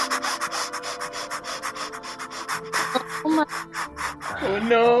Oh my. Oh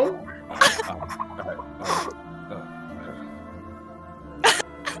no.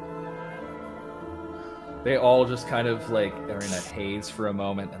 They all just kind of like are in a haze for a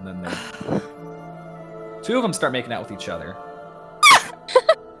moment, and then two of them start making out with each other.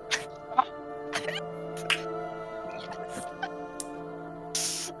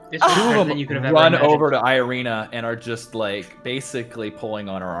 This Two was better of than you could them have run ever imagined. over to Irina and are just like basically pulling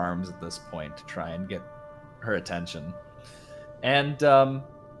on her arms at this point to try and get her attention. And the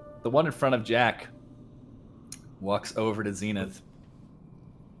one in front of Jack walks over to Zenith.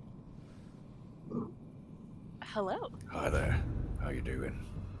 Hello. Hi there. How you doing?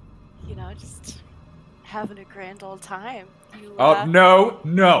 You know, just having a grand old time. You, Oh, no.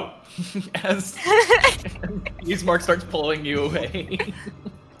 As Aasimar starts pulling you away.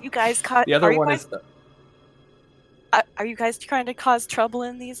 You guys caught. The other one is... Are you guys trying to cause trouble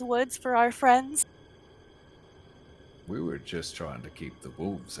in these woods for our friends? We were just trying to keep the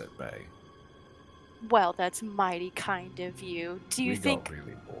wolves at bay. Well, that's mighty kind of you. Do you think... got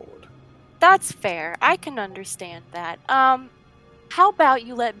really bored. That's fair. I can understand that. How about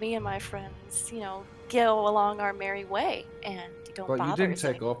you let me and my friends, go along our merry way, and you don't bother us. But you didn't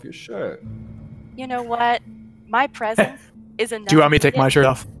take off your shirt. You know what? My presence is enough. Do you want me to take my shirt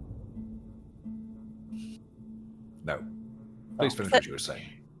off? No. Please finish what you were saying.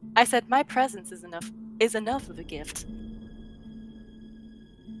 I said my presence is enough of a gift.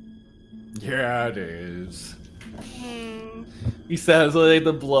 Yeah, it is. He says, like,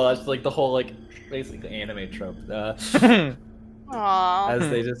 the blush, like the whole, like, basically anime trope. Aww. As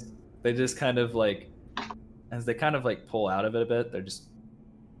they just kind of like, as they kind of like pull out of it a bit, they're just.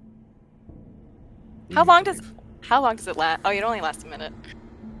 How long does it last? Oh, it only lasts a minute.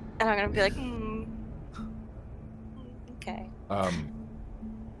 And I'm gonna be like, okay.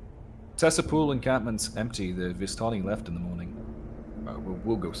 Tessapool encampment's empty. The Vistani left in the morning.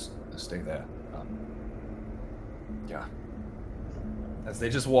 We'll go stay there. Yeah. As they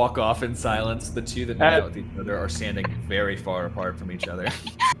just walk off in silence, the two that met out with each other are standing very far apart from each other.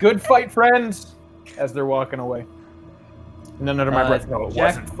 Good fight, friends! As they're walking away. And then under my breath, no, it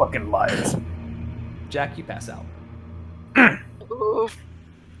wasn't fucking liars. Jack, you pass out. Oof.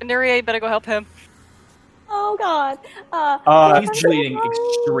 Neriah, you better go help him. Oh god. He's bleeding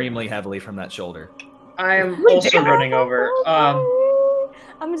extremely heavily from that shoulder. I am also running over.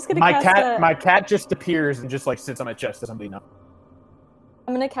 I'm just gonna My cat just appears and just like sits on my chest as I'm bleeding up.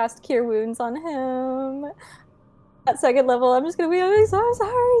 I'm gonna cast Cure Wounds on him. At second level, I'm just gonna be like, I'm so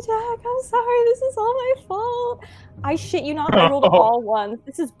sorry, Jack. I'm sorry. This is all my fault. I shit you not. I rolled all ones.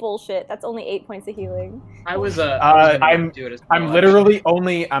 This is bullshit. That's only 8 points of healing. I'm literally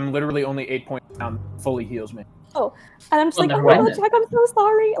only 8 points down. Fully heals me. Oh, and I'm just like, oh my god, Jack, I'm so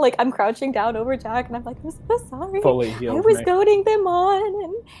sorry. Like, I'm crouching down over Jack, and I'm like, I'm so sorry. Fully heals I was me. goading them on,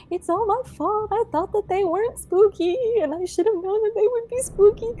 and it's all my fault. I thought that they weren't spooky, and I should have known that they would be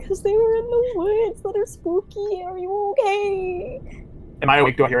spooky because they were in the woods that are spooky. Are you okay? Am I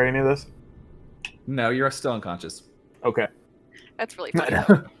awake? Do I hear any of this? No, you're still unconscious. Okay. That's really funny.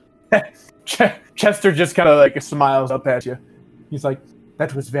 Chester just kind of like smiles up at you. He's like,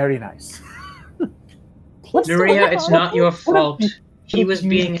 that was very nice. Neriah, it's not your fault. He was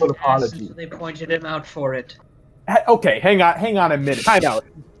being an ass, so they pointed him out for it. Okay, hang on a minute. Time out.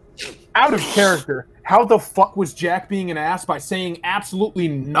 Out of character. How the fuck was Jack being an ass by saying absolutely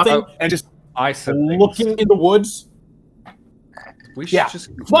nothing and just looking in the woods? We should just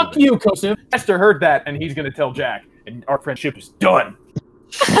fuck you, Kosef. Chester heard that, and he's gonna tell Jack, and our friendship is done.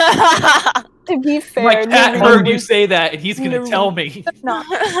 To be fair, my cat heard you say that, and he's gonna tell me. No,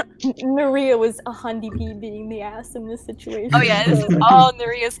 Neriah was a honeybee being the ass in this situation. Oh yeah, this is all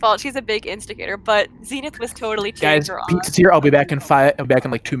Neriah's fault. She's a big instigator, but Zenith was totally cheering her on. Guys, Pete's here. I'll be back in 5. I'll be back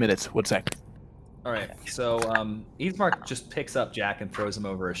in like 2 minutes. 1 sec. All right. So, Aasimar just picks up Jack and throws him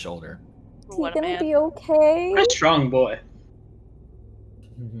over his shoulder. Is he gonna be okay? What a strong boy.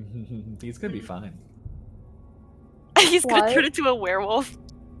 He's gonna be fine. He's gonna turn into a werewolf.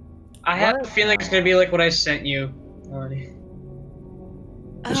 I have a feeling it's gonna be like what I sent you, Melanie.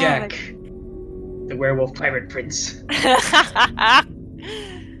 Jack, the werewolf pirate prince.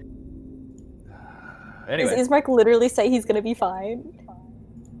 Anyway. Is Mark literally say he's gonna be fine?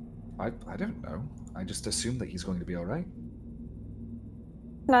 I don't know. I just assume that he's going to be all right.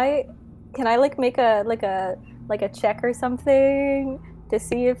 Can I like make a check or something to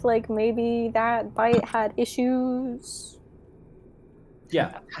see if like maybe that bite had issues?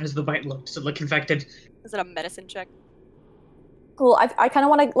 Yeah. How does the bite look? Does it look infected? Is it a medicine check? Cool. I kind of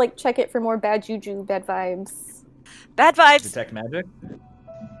want to like check it for more bad juju, bad vibes. Bad vibes. Detect magic?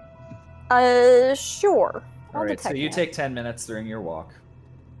 Sure. All right, so you take 10 minutes during your walk,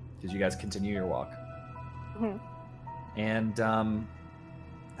 because you guys continue your walk. Mm-hmm. And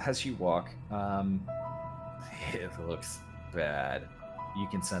as you walk, it looks bad. You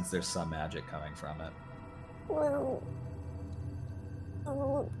can sense there's some magic coming from it.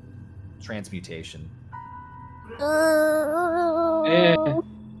 Transmutation. I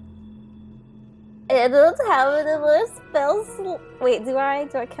don't have any more spells. Wait, do I?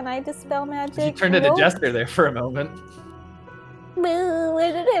 Can I dispel magic? You turned into Jester there for a moment. I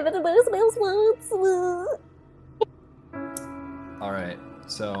don't have any more spells once. All right,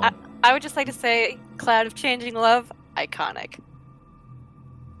 so I would just like to say, Cloud of Changing Love, iconic.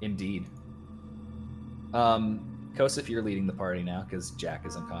 Indeed. Kosef, you're leading the party now because Jack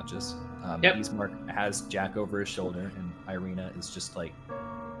is unconscious. Yep. Aasimar has Jack over his shoulder, and Irina is just like...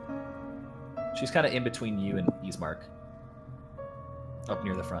 She's kind of in between you and Aasimar. Up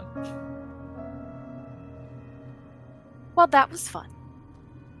near the front. Well, that was fun.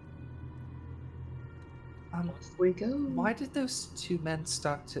 Off we go. Why did those two men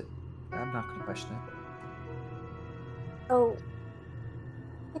start to... I'm not going to question it. Oh.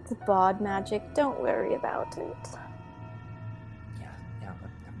 It's bod magic. Don't worry about it. Yeah, I'm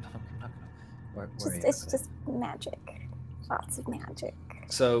not gonna worry. It's just magic. Lots of magic.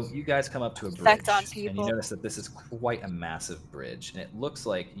 So you guys come up to a bridge, Effect on and you people. notice that this is quite a massive bridge, and it looks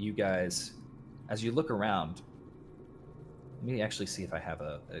like you guys, as you look around, let me actually see if I have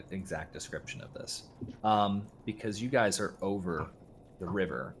an exact description of this, because you guys are over the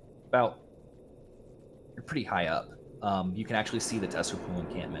river, you're pretty high up. You can actually see the Tesserpool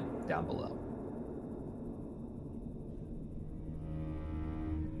encampment down below.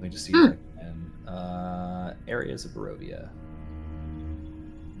 Let me just see if I can. Areas of Barovia.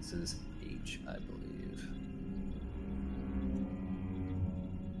 This is H, I believe.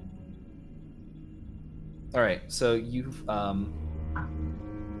 All right, so you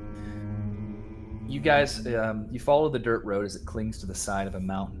guys, you follow the dirt road as it clings to the side of a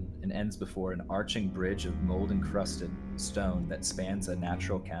mountain and ends before an arching bridge of mold-encrusted stone that spans a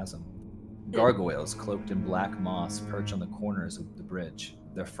natural chasm. Gargoyles cloaked in black moss perch on the corners of the bridge,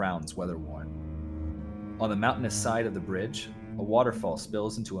 their frowns weather-worn. On the mountainous side of the bridge, a waterfall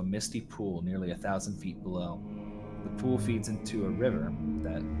spills into a misty pool nearly 1,000 feet below. The pool feeds into a river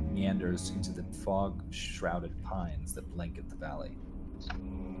that meanders into the fog-shrouded pines that blanket the valley.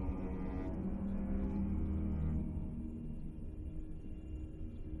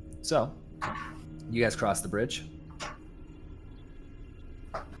 So, you guys cross the bridge.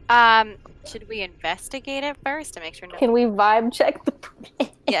 Should we investigate it first to make sure? Can we vibe check the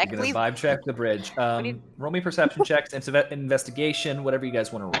bridge? Yeah, You're gonna vibe check the bridge. Roll me perception checks, investigation, whatever you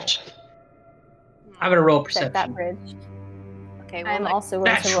guys want to roll. I'm gonna roll Check perception. that bridge. Okay, I'm well, also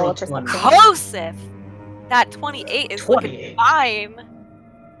going to roll a natural perception. 20. Kosef! That 28 is looking 28. fine.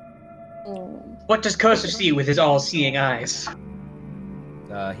 What does Kosef see with his all-seeing eyes?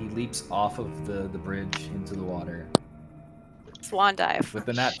 He leaps off of the bridge into the water. Swan dive. With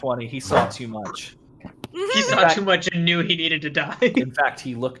the nat 20, he saw too much. He saw too much and knew he needed to die. In fact,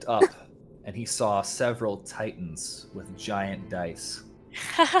 he looked up and he saw several titans with giant dice.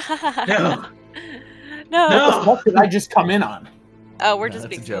 No. No. What did I just come in on? Oh, we're No, just that's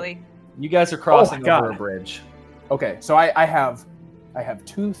being a joke. silly. You guys are crossing God. over a bridge. Okay, so I have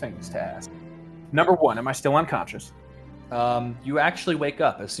two things to ask. Number one, am I still unconscious? You actually wake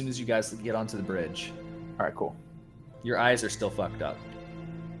up as soon as you guys get onto the bridge. All right, cool. Your eyes are still fucked up.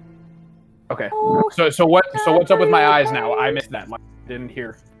 Okay. Oh, So what's up with my eyes now? I missed that. I didn't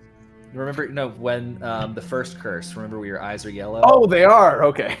hear. Remember, when the first curse, remember where your eyes are yellow? Oh, they are.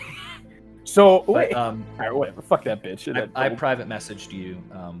 Okay. So But, wait. All right, whatever. Fuck that bitch. I private messaged you.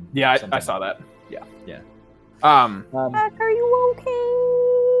 Yeah, I sometime. saw that. Yeah. Yeah. Jack, are you okay?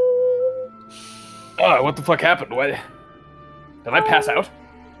 What the fuck happened? What? Did I pass out?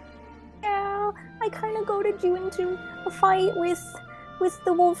 Yeah, I kind of goaded you into a fight with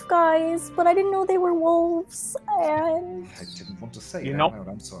the wolf guys, but I didn't know they were wolves, and... I didn't want to say You that know- out loud,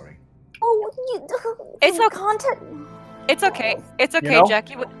 I'm sorry. Oh, It's the okay. content... It's okay. It's okay, know? Jack.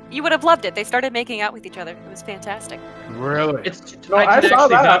 You would have loved it. They started making out with each other. It was fantastic. Really? No, I I can saw actually that.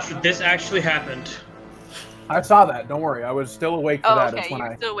 vouch that this actually happened. I saw that. Don't worry. I was still awake for Oh, that. okay. That's when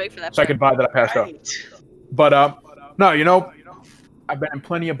You're I still awake for that. second vibe that I passed out. Right. But no, you know, I've been in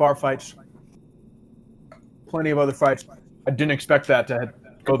plenty of bar fights, plenty of other fights. I didn't expect that to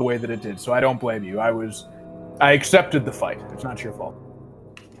go the way that it did, so I don't blame you. I accepted the fight. It's not your fault.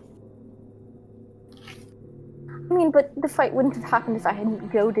 I mean, but the fight wouldn't have happened if I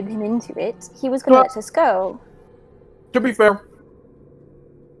hadn't goaded him into it. He was going to let us go. To be fair,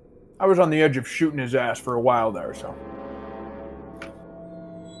 I was on the edge of shooting his ass for a while there, so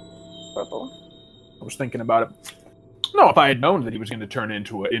Horrible. I was thinking about it. No, if I had known that he was going to turn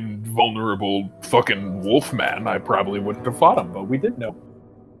into an invulnerable fucking wolf man, I probably wouldn't have fought him, but we did know.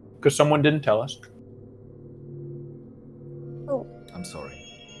 Because someone didn't tell us. Oh. I'm sorry.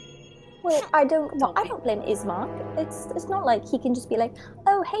 Well, I don't blame Ismark. It's not like he can just be like,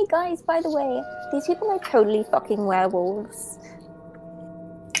 oh, hey guys, by the way, these people are totally fucking werewolves.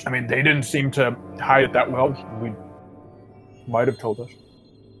 I mean, they didn't seem to hide it that well. We might have told us.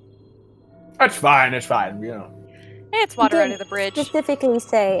 It's fine, you know. It's water He under the bridge. specifically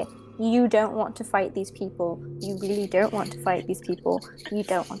say, you don't want to fight these people. You really don't want to fight these people. You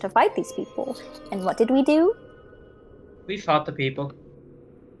don't want to fight these people. And what did we do? We fought the people.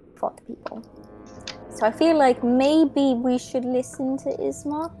 Fought the people. So I feel like maybe we should listen to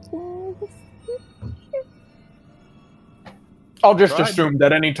Ismark. I'll just assume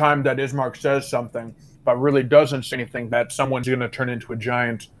that any time that Ismark says something, but really doesn't say anything, that someone's going to turn into a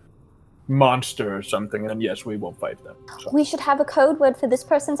giant monster or something, and yes, we will fight them. So. We should have a code word for this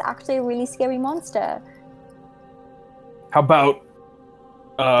person's actually a really scary monster. How about...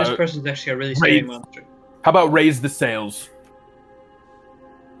 this person's actually a really scary monster. How about raise the sails?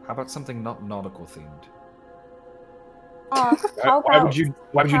 How about something not nautical themed? Why would you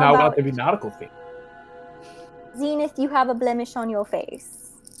now want to be nautical themed? Zenith, you have a blemish on your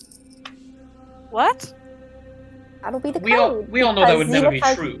face. What? That'll be the code. We all know that would never be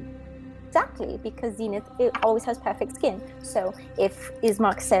true. Exactly, because Zenith always has perfect skin. So if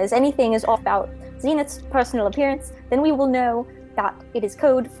Ismark says anything is off about Zenith's personal appearance, then we will know that it is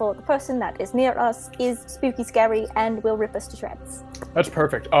code for the person that is near us, is spooky, scary, and will rip us to shreds. That's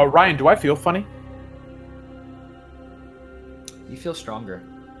perfect. Ryan, do I feel funny? You feel stronger.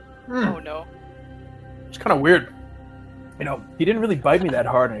 Oh no. It's kind of weird. You know, he didn't really bite me that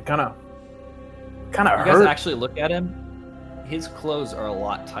hard, and it kind of hurt. You guys actually look at him. His clothes are a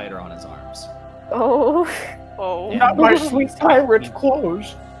lot tighter on his arms. Oh. Oh. Not my sweet pirate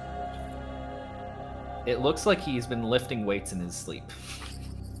clothes. It looks like he's been lifting weights in his sleep.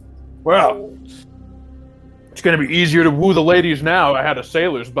 Well, it's going to be easier to woo the ladies now. I had a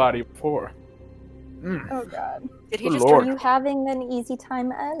sailor's body before. Oh god. Did he Good just Lord. Were you having an easy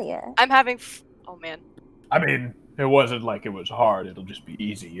time earlier? I'm having oh man. I mean, it wasn't like it was hard. It'll just be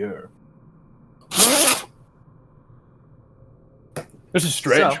easier. This is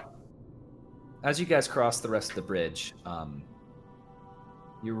strange. So, as you guys cross the rest of the bridge,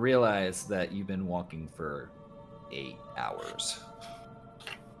 you realize that you've been walking for 8 hours.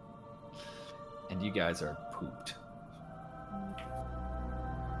 And you guys are pooped.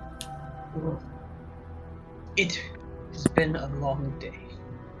 It has been a long day.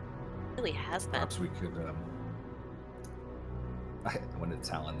 It really has been. Perhaps we could, I wanted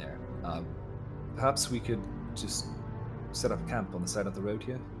Talon there. Perhaps we could just set up camp on the side of the road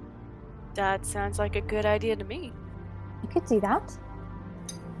here. That sounds like a good idea to me. You could do that.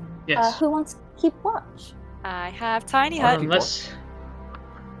 Yes. Who wants to keep watch? I have tiny hut. Unless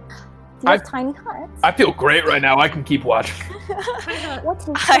Do you have tiny huts? I feel great right now. I can keep watching. What is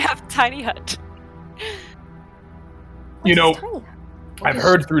I have tiny hut. You know, tiny hut? I've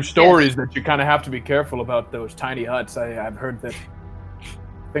heard through stories that you kind of have to be careful about those tiny huts. I've heard that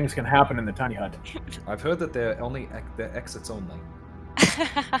things can happen in the tiny hut. I've heard that they're exits only.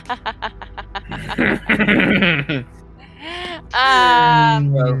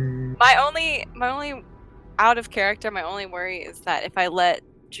 My only out of character, my only worry is that if I let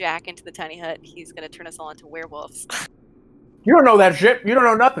Jack into the tiny hut, he's gonna turn us all into werewolves. You don't know that shit. You don't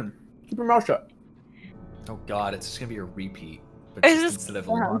know nothing. Keep your mouth shut. Oh god, it's just gonna be a repeat. But just instead of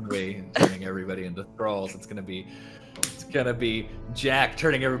a long way turning everybody into thralls, it's gonna be Jack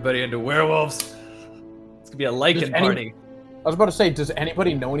turning everybody into werewolves. It's gonna be a lichen party. I was about to say, does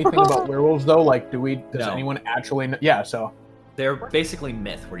anybody know anything about werewolves though? Like, does anyone actually know? Yeah, so they're basically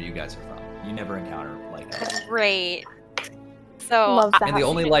myth where you guys are from. You never encounter lycans. Great. So and the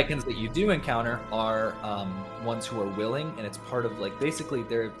only lycans that you do encounter are ones who are willing, and it's part of basically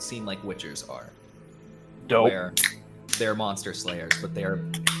they're seen like witchers are. Dope. Where they're monster slayers, but they're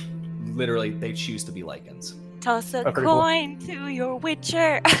literally they choose to be lycans. Toss a coin to your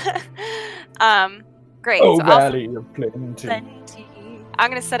witcher. Great. Oh, so valley of plenty. I'm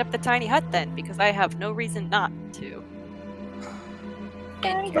gonna set up the tiny hut then, because I have no reason not to.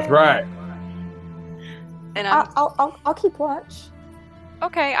 That's right. And I'll keep watch.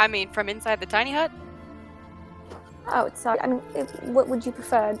 Okay, I mean, from inside the tiny hut? Outside. I mean, what would you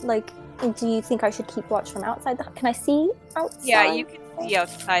prefer? Like, do you think I should keep watch from outside the hut? Can I see outside? Yeah, you can see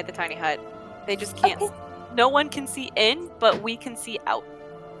outside the tiny hut. They just can't. Okay. No one can see in, but we can see out.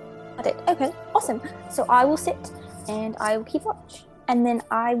 Got it. Okay, awesome. So I will sit and I will keep watch. And then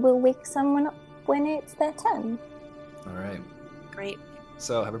I will wake someone up when it's their turn. All right. Great.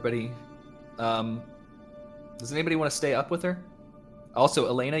 So everybody, does anybody want to stay up with her? Also,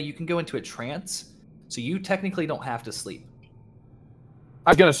 Alhena, you can go into a trance, so you technically don't have to sleep.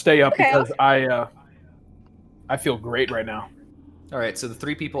 I'm gonna stay up because I feel great right now. All right, so the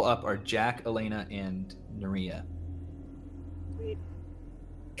 3 people up are Jack, Alhena, and Neriah.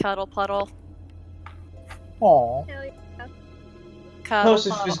 Cuddle puddle. Aww. Cuddle Kosef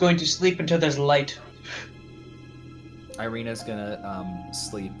puddle. is going to sleep until there's light. Irina's gonna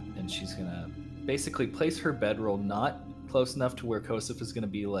sleep, and she's gonna basically place her bedroll not close enough to where Kosef is gonna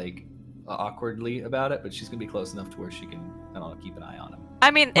be like awkwardly about it, but she's gonna be close enough to where she can, I don't know, keep an eye on him. I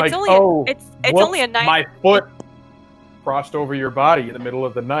mean, it's Like, only oh, it's whoops, only a 9. My foot crossed over your body in the middle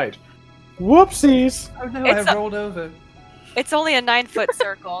of the night. Whoopsies! Oh no, It's I rolled over. It's only a 9-foot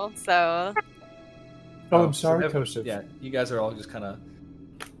circle, so Oh, I'm sorry, so Kosef. Yeah, you guys are all just kind of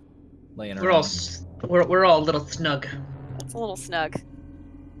laying We're around. we're all a little snug. it's a little snug.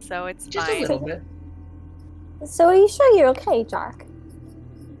 So it's Just fine. a little bit. So are you sure you're okay, Jack?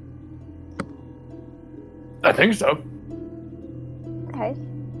 I think so. Okay.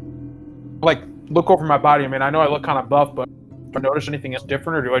 Like, look over my body. I mean, I know I look kind of buff, but do I notice anything else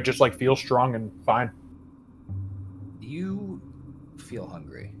different, or do I just like feel strong and fine? You feel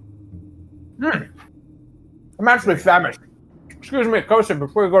hungry. I'm actually famished. Excuse me, Kosef,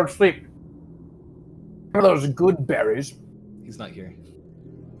 before you go to sleep. One of those good berries. He's not here.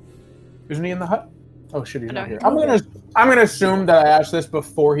 Isn't he in the hut? Oh shit, he's No, not here. he's I'm gonna assume that I asked this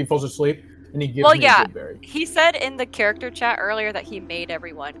before he falls asleep, and he gives Well, me yeah. a good berry. He said in the character chat earlier that he made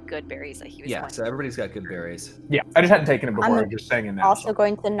everyone good berries that he was Yeah, going so everybody's got good berries. Yeah, I just hadn't taken it before. I'm I'm just saying it now. Also so.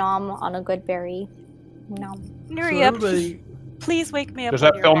 going to nom on a good berry. Nom. Neriah, please wake me up. Does when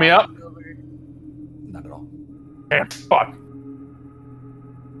that you're fill me back. up? Not at all. Damn, fuck.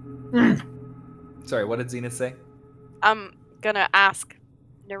 Sorry, what did Zenith say? I'm gonna ask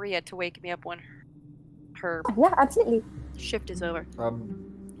Neriah to wake me up when her Oh, yeah, absolutely. shift is over. Well,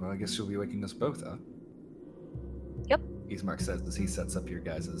 I guess she'll be waking us both up. Yep. Ismark says as he sets up your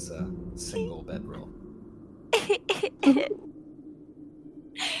guys' single bedroll.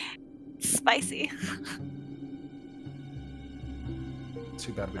 Spicy.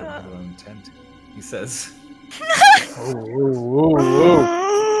 Too bad we don't have our own tent. He says.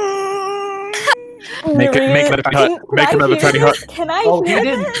 Make another tiny hut. Make another tiny hut. Can I Oh, he hear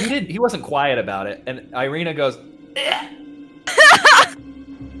didn't. He didn't. He wasn't quiet about it. And Irina goes.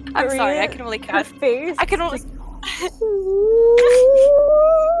 I'm sorry, I Neriah, can only her cast. face? I can only.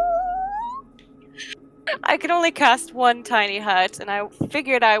 I could only cast one tiny hut, and I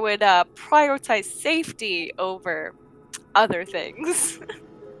figured I would prioritize safety over other things.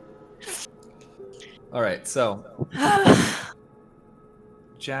 All right, so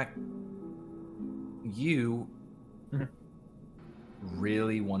Jack, you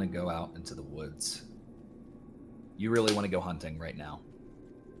really want to go out into the woods. You really want to go hunting right now.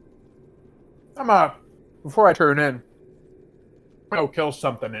 Before I turn in, I'll kill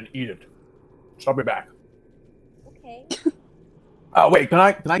something and eat it. So I'll be back. Okay. Wait, can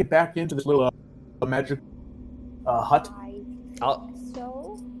I get back into this little magic hut?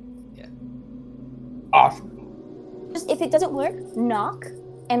 So, Awesome. just if it doesn't work, knock,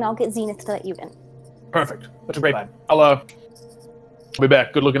 and I'll get Zenith to let you in. Perfect. That's a great plan. I'll be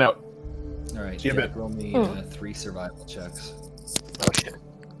back. Good looking out. All right, See you in a Jack, bit. roll me 3 survival checks. Oh shit.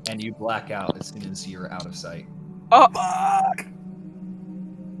 And you black out as soon as you're out of sight. Oh, Fuck.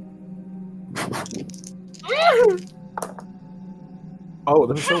 Oh,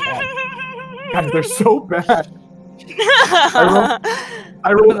 they're so bad. God, they're so bad.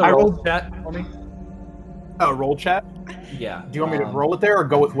 I rolled chat for me. roll chat. Yeah. Do you want me to roll it there or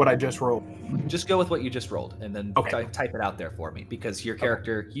go with what I just rolled? Just go with what you just rolled, and then Okay. type it out there for me, because your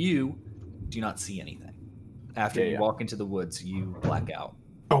character, you do not see anything. After you walk into the woods, you black out.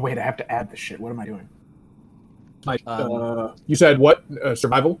 Oh wait, I have to add this shit. What am I doing? Like, Um, you said what?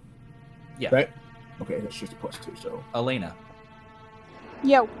 Survival? Yeah. Right? Okay, that's just a +2, so. Alhena,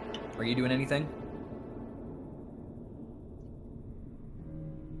 Yo. are you doing anything?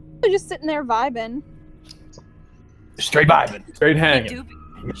 They're just sitting there vibing. Straight vibing. Straight hanging.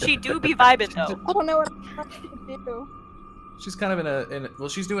 she do be vibing though. I don't know what I'm to do. She's kind of in a well,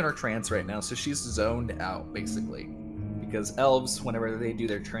 she's doing her trance right now, so she's zoned out basically. Because elves, whenever they do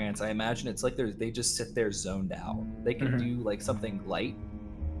their trance, I imagine it's like they just sit there zoned out. They can do like something light,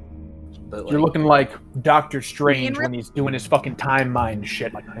 But, You're looking like Doctor Strange when he's doing his fucking time mind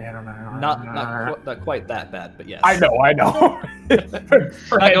shit. Like, not quite that bad, but yes. I know.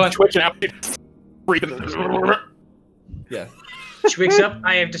 Her head's twitching out. Yeah. She wakes up.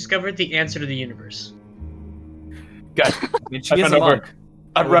 I have discovered the answer to the universe. Guys, She is a monk.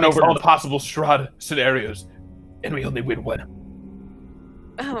 I've run over all the possible Strahd scenarios, and we only win one.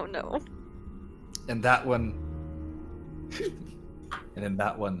 Oh no. And that one. And in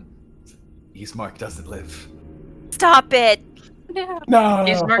that one, Aasimar doesn't live. Stop it! No.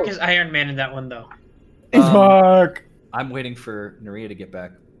 Aasimar is Iron Man in that one, though. Aasimar! I'm waiting for Neriah to get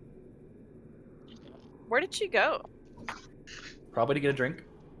back. Where did she go? Probably to get a drink.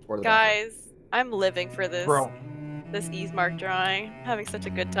 Or the Guys, I'm living for this. Bro. This Aasimar drawing. I'm having such a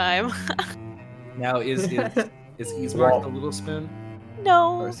good time. bathroom. Now, is Aasimar the little spoon? Or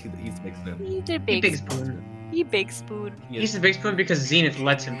No. is he's the big spoon? He's the Big big spoon. spoon. He big spoon. He's the big spoon because Zenith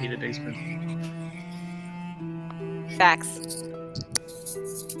lets him be the big spoon. Facts.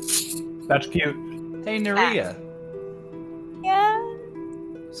 That's cute. Hey, Neriah. Yeah.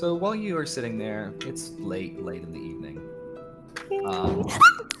 So while you are sitting there, it's late in the evening.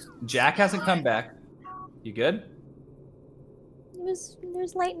 Jack hasn't come back. You good? There's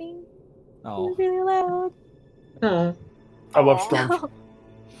lightning. It Oh. was really loud. Oh. I love storms.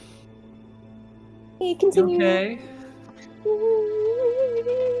 Hey, You continue. okay?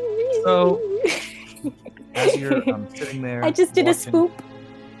 So, as you're sitting there, I just did a watching- spoop.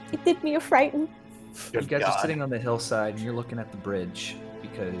 It did me a frighten. You guys are sitting on the hillside and you're looking at the bridge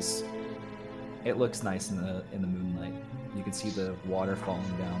because it looks nice in the moonlight. You can see the water falling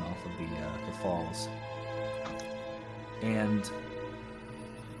down off of the falls, and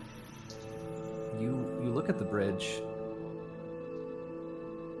you look at the bridge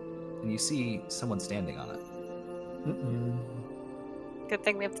and you see someone standing on it. Good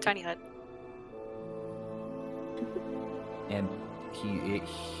thing we have the tiny hut. And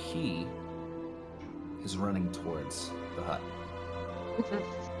he is running towards the hut.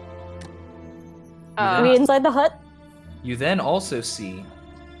 Are we inside the hut? You then also see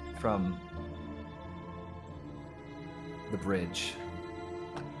from the bridge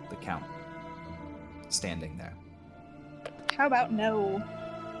the Count standing there. How about no?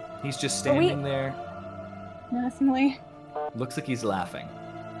 He's just Are we- standing there. Menacingly. Looks like he's laughing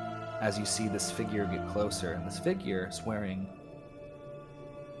as you see this figure get closer, and this figure is wearing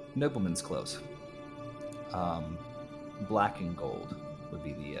nobleman's clothes. Black and gold would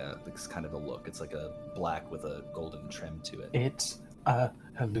be the kind of a look. It's like a black with a golden trim to it. It's a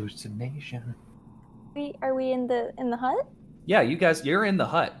hallucination. Are we in the hut? Yeah, you're in the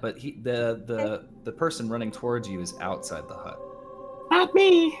hut, but the person running towards you is outside the hut. Not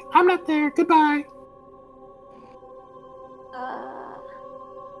me. I'm not there. Goodbye.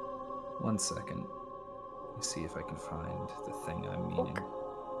 1 second. Let me see if I can find the thing I'm meaning.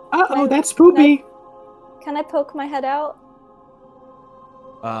 Uh-oh, that's spoopy. Can I poke my head out?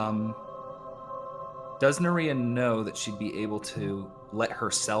 Does Neriah know that she'd be able to let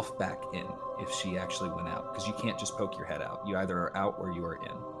herself back in if she actually went out? Because you can't just poke your head out. You either are out or you are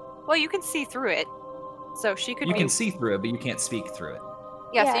in. Well, you can see through it. So she could You be... can see through it, but you can't speak through it.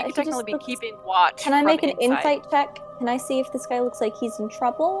 Yeah, so Yeah, you if could he just technically be looks- keeping watch. Can I from make an inside. insight check? Can I see if this guy looks like he's in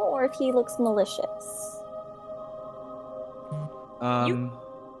trouble or if he looks malicious?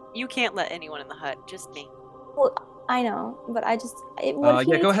 You can't let anyone in the hut, just me. Well, I know, but I just... what if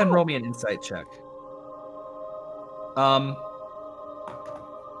he Yeah, needs go ahead and help? roll me an insight check.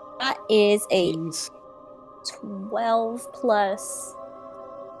 That is a He's 12 plus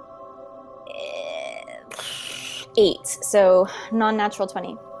 8, so non-natural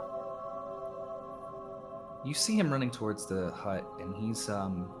 20. You see him running towards the hut, and he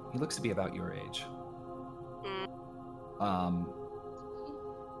looks to be about your age.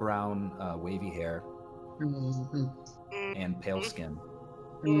 Brown, wavy hair, and pale skin.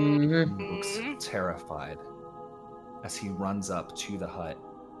 He looks terrified as he runs up to the hut,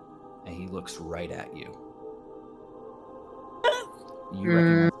 and he looks right at you. You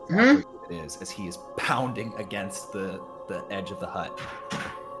recognize exactly who it is as he is pounding against the edge of the hut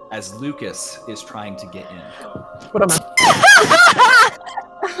as Lucas is trying to get in. What am I?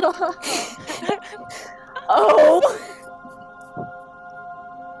 Oh!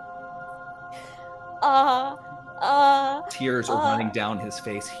 Tears are running down his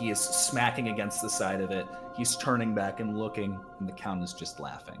face. He is smacking against the side of it. He's turning back and looking, and the Count is just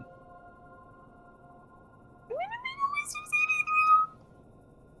laughing.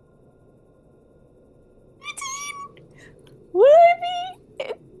 Would I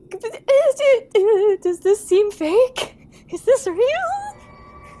be? Does this seem fake? Is this real?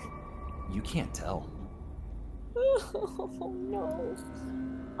 can't tell. Oh no.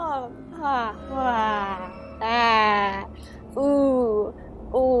 Ooh.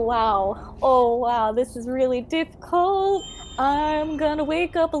 Oh wow. Oh wow. This is really difficult. I'm gonna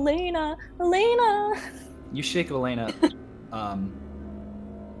wake up Alhena. Alhena. You shake Alhena,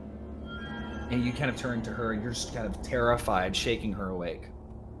 and you kind of turn to her. You're just kind of terrified, shaking her awake.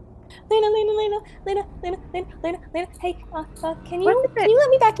 Lena. Hey, can you let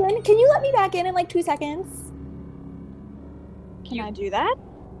me back in? Can you let me back in like 2 seconds? Can I do that?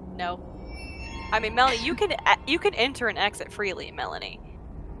 No. I mean, Melanie, you can enter and exit freely, Melanie.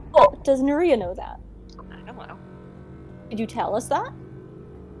 Oh, does Neriah know that? I don't know. Did you tell us that?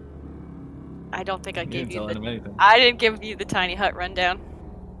 I don't think I gave you anything. I didn't give you the tiny hut rundown.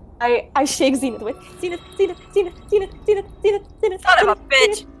 I shake Zenith with Zenith. Son of a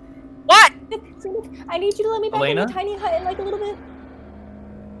bitch! What? Zenith, I need you to let me back in the tiny hut in like a little bit.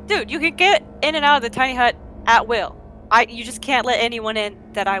 Dude, you can get in and out of the tiny hut at will. You just can't let anyone in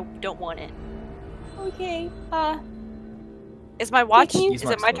that I don't want in. Okay. Is my watch? Is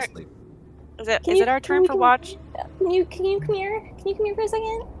it my turn? Asleep. Is it our turn for watch? Can you come here? Can you come here for a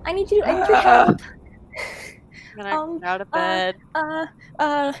second? I need you to help. I'm gonna get out of bed.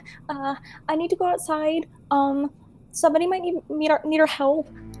 I need to go outside. Somebody might need our help.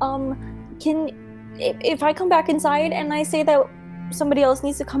 If I come back inside and I say that somebody else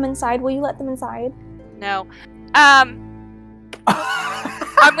needs to come inside, will you let them inside? No. I'm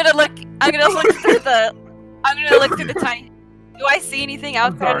gonna look through the tiny. Do I see anything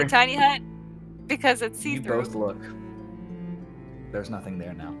outside the tiny hut? Because it's see-through. You both look. There's nothing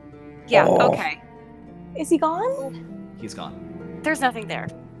there now. Yeah. Okay. Is he gone? He's gone. There's nothing there.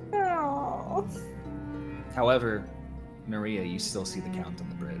 Oh. However, Neriah, you still see the Count on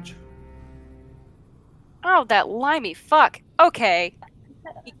the bridge. Oh, that limey fuck. Okay.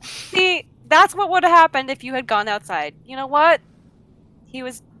 See, that's what would have happened if you had gone outside. You know what? He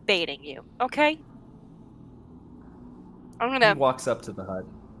was baiting you. Okay. He walks up to the hut.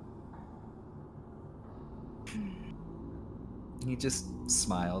 He just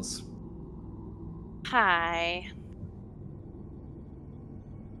smiles. Hi.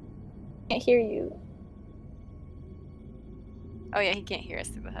 Can't hear you. Oh yeah, he can't hear us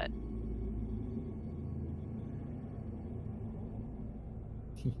through the hut.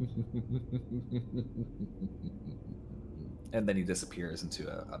 And then he disappears into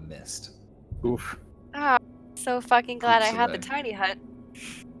a mist. Oof. Oh, so fucking glad I Oops, had the away. tiny hut.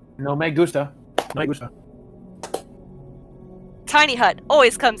 No me gusta. No me gusta. Tiny hut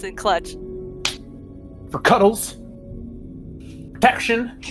always comes in clutch. For cuddles, protection,